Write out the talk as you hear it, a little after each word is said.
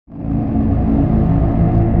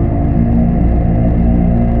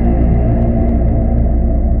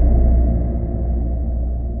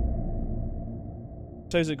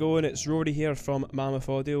How's it going? It's Rory here from Mammoth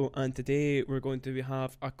Audio, and today we're going to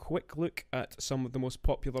have a quick look at some of the most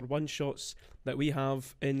popular one-shots that we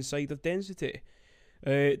have inside of Density.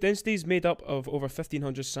 Density is made up of over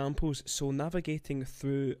 1500 samples, so navigating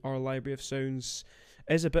through our library of sounds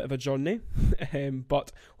is a bit of a journey,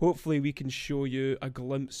 but hopefully we can show you a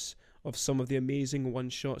glimpse of some of the amazing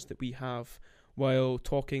one-shots that we have while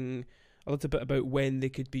talking a little bit about when they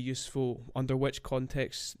could be useful, under which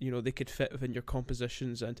context, they could fit within your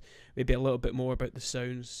compositions, and maybe a little bit more about the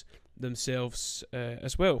sounds themselves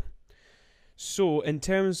as well. So in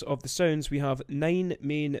terms of the sounds, we have 9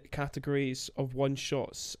 main categories of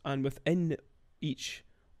one-shots, and within each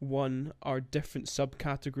one are different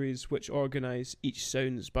subcategories which organise each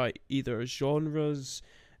sounds by either genres,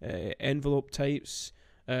 envelope types,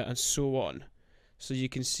 and so on. So you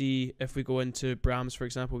can see, if we go into Brahms, for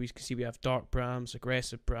example, we can see we have dark Brahms,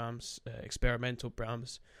 aggressive Brahms, experimental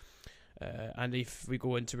Brahms. And if we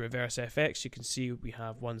go into reverse FX, you can see we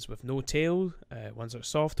have ones with no tail, ones that are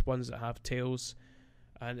soft, ones that have tails.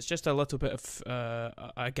 And it's just a little bit of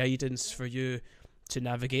a guidance for you to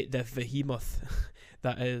navigate the behemoth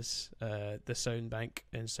that is the sound bank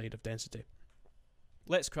inside of Density.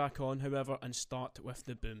 Let's crack on, however, and start with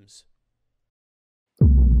the booms.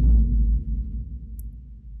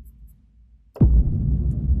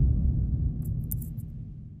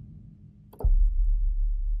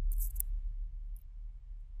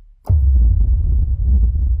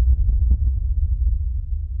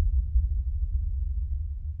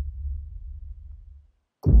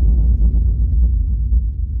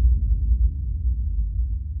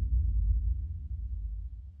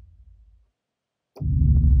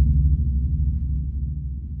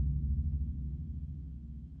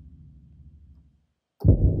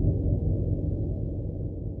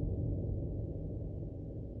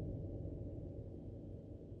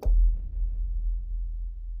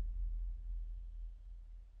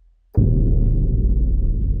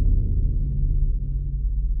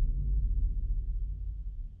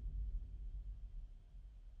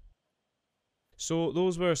 So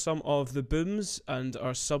those were some of the booms and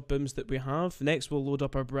our sub-booms that we have. Next we'll load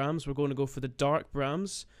up our Brahms. We're going to go for the dark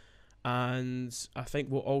Brahms, and I think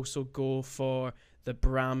we'll also go for the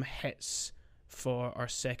Brahm hits for our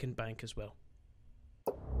second bank as well.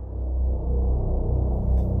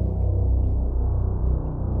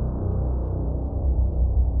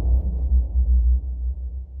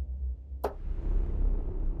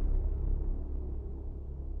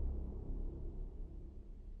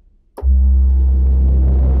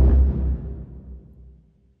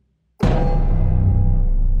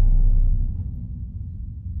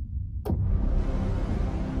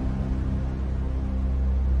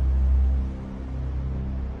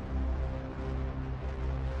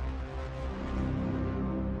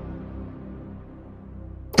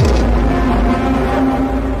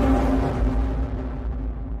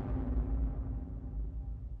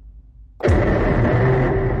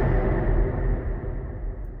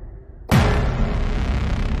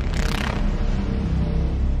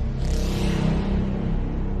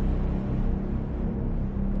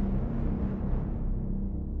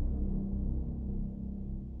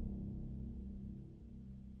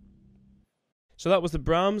 So that was the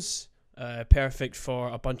Brahms, perfect for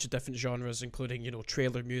a bunch of different genres, including,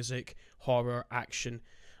 trailer music, horror, action.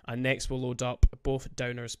 And next we'll load up both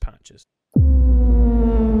Downers patches.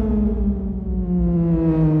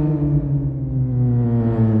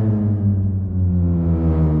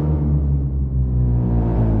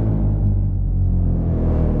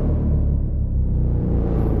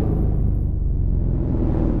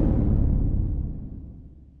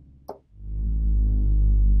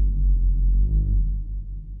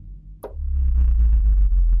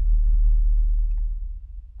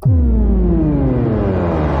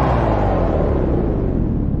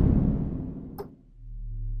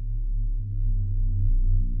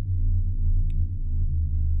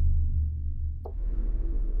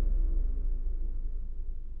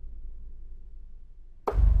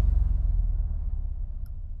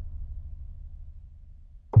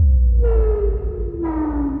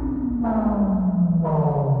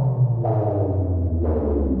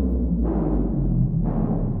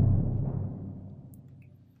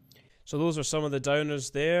 So those are some of the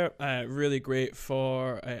Downers there, really great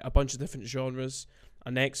for a bunch of different genres.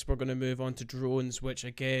 And next we're going to move on to drones, which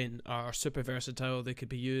again are super versatile. They could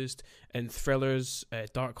be used in thrillers,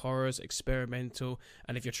 dark horrors, experimental,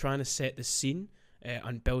 and if you're trying to set the scene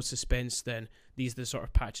and build suspense, then these are the sort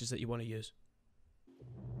of patches that you want to use.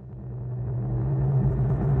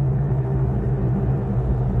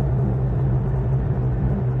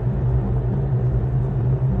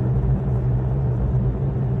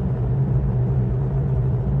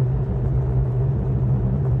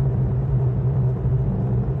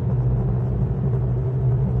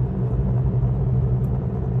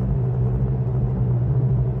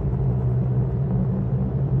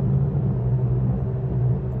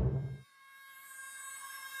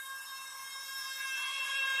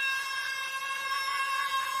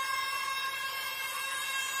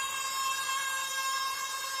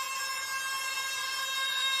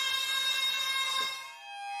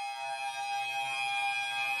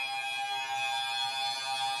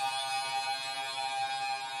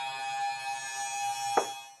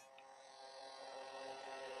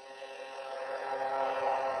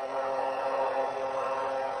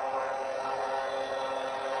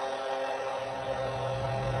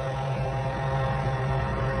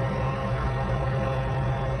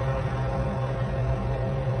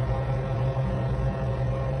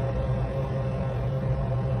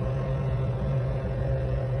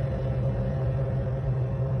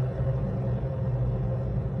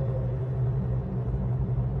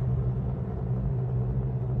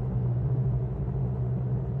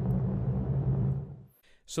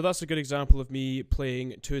 So that's a good example of me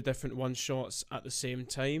playing two different one-shots at the same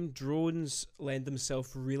time. Drones lend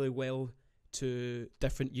themselves really well to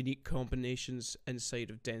different unique combinations inside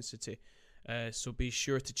of Density. So be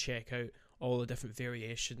sure to check out all the different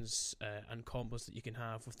variations and combos that you can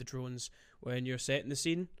have with the drones when you're setting the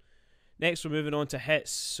scene. Next, we're moving on to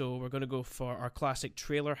hits. So we're going to go for our classic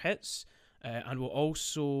trailer hits. And we'll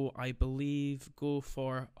also, I believe, go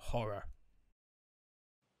for horror.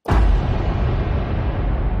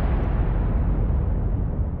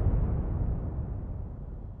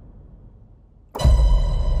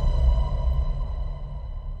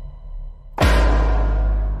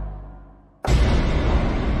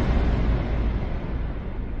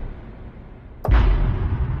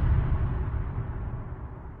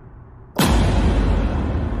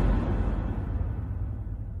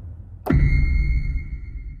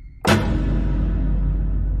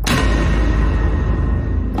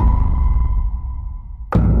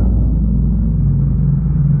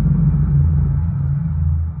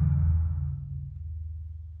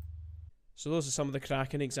 So those are some of the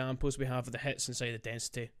cracking examples we have of the hits inside the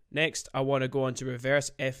Density. Next, I want to go on to Reverse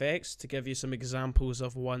FX to give you some examples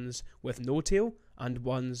of ones with no tail and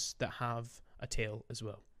ones that have a tail as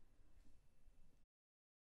well.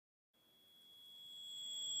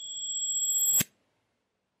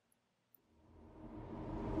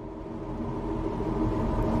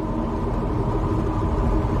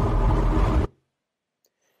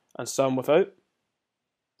 And some without.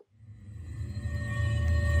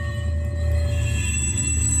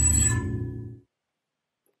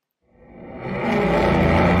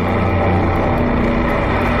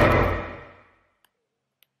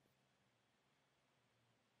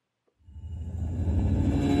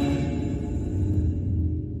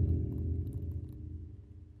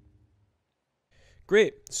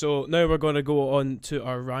 Great, so now we're going to go on to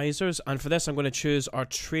our risers, and for this I'm going to choose our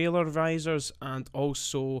trailer risers, and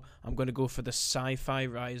also I'm going to go for the sci-fi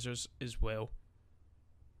risers as well.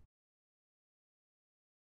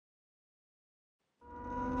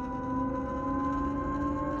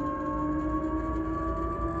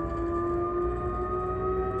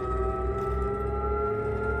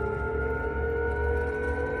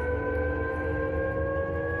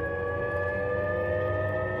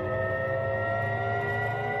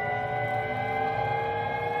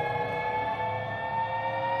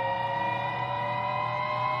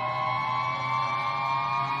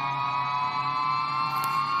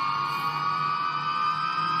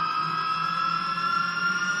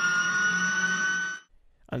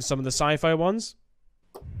 And some of the sci-fi ones.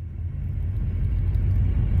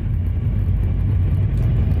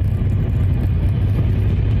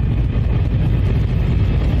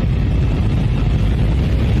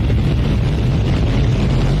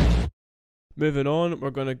 Moving on,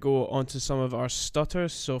 we're going to go on to some of our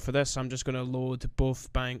stutters. So for this, I'm just going to load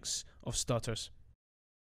both banks of stutters.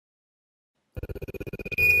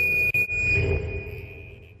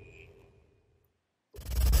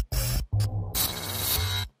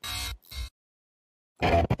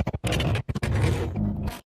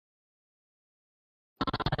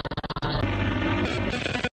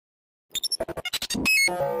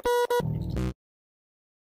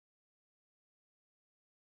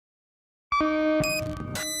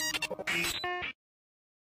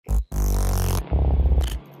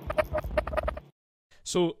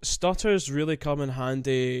 So stutters really come in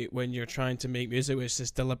handy when you're trying to make music which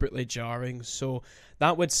is deliberately jarring. So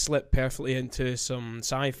that would slip perfectly into some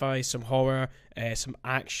sci-fi, some horror, some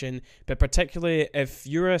action. But particularly if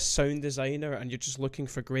you're a sound designer and you're just looking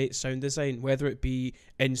for great sound design, whether it be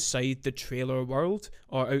inside the trailer world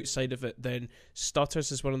or outside of it, then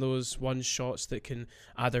stutters is one of those one shots that can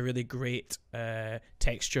add a really great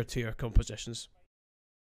texture to your compositions.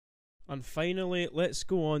 And finally, let's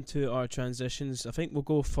go on to our transitions. I think we'll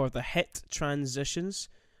go for the hit transitions,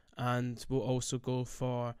 and we'll also go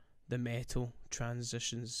for the metal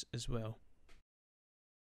transitions as well.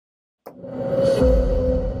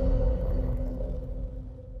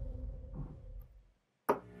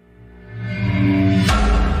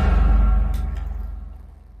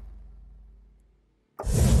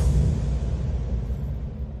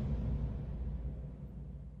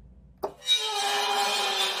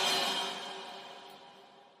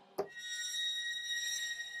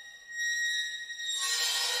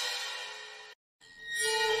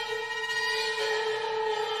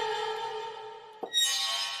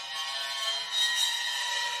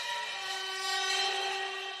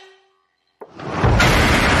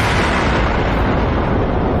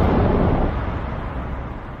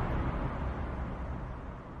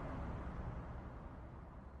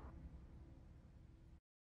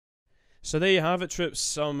 So there you have it, troops,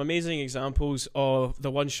 some amazing examples of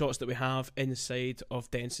the one-shots that we have inside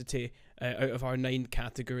of Density out of our 9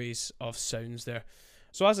 categories of sounds there.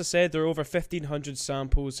 So as I said, there are over 1,500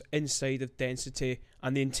 samples inside of Density,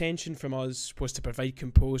 and the intention from us was to provide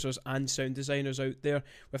composers and sound designers out there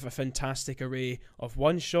with a fantastic array of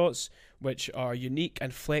one-shots which are unique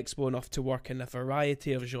and flexible enough to work in a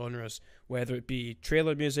variety of genres, whether it be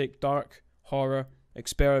trailer music, dark, horror,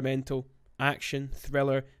 experimental, action,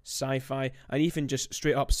 thriller, sci-fi, and even just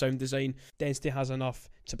straight up sound design. Density has enough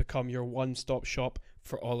to become your one-stop shop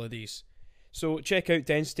for all of these. So check out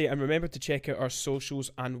Density, and remember to check out our socials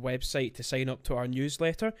and website to sign up to our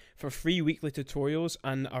newsletter for free weekly tutorials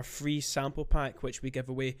and our free sample pack which we give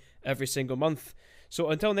away every single month. So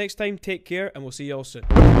until next time, take care and we'll see you all soon.